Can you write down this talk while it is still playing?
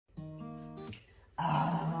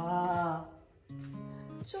あ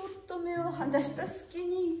ー、ちょっと目を離した隙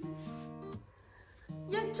に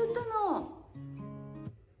やっちゃったの。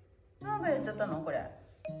なんかやっちゃったのこれ。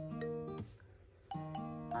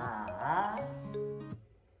ああ、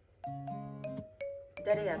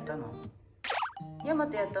誰やったの？ヤマ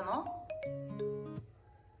トやったの？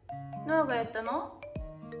ノアがやったの？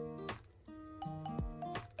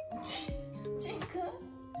ジンくん、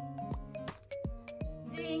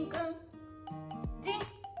ジンくん、ジン。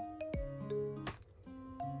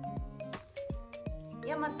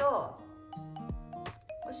ヤマト、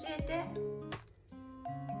教えて。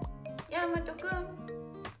ヤマトくん。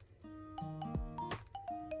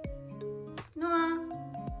ノア。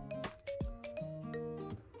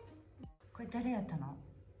これ誰やったの？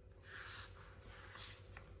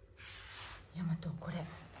ヤマト、これ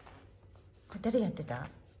誰やってた？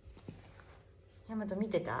ヤマト見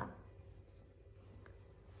てた？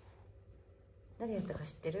誰やったか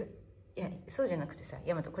知ってる？いや、そうじゃなくてさ、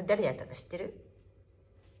ヤマト、これ誰やったか知ってる？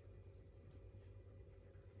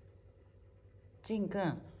ジンくん、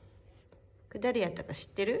これ誰やったか知っ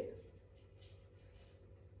てる？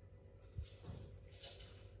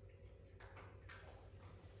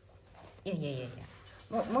いやいやいやい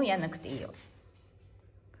や、もうやんなくていいよ。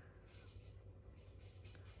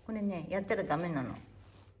これね、やったらダメなの。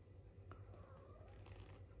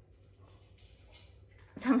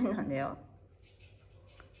ダメなんだよ。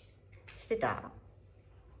してた？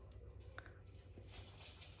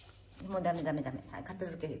もうダメ。はい、片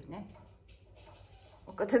付けるね。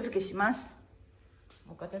お片付けします。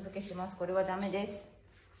これはダメです。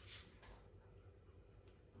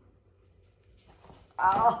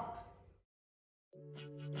ああ。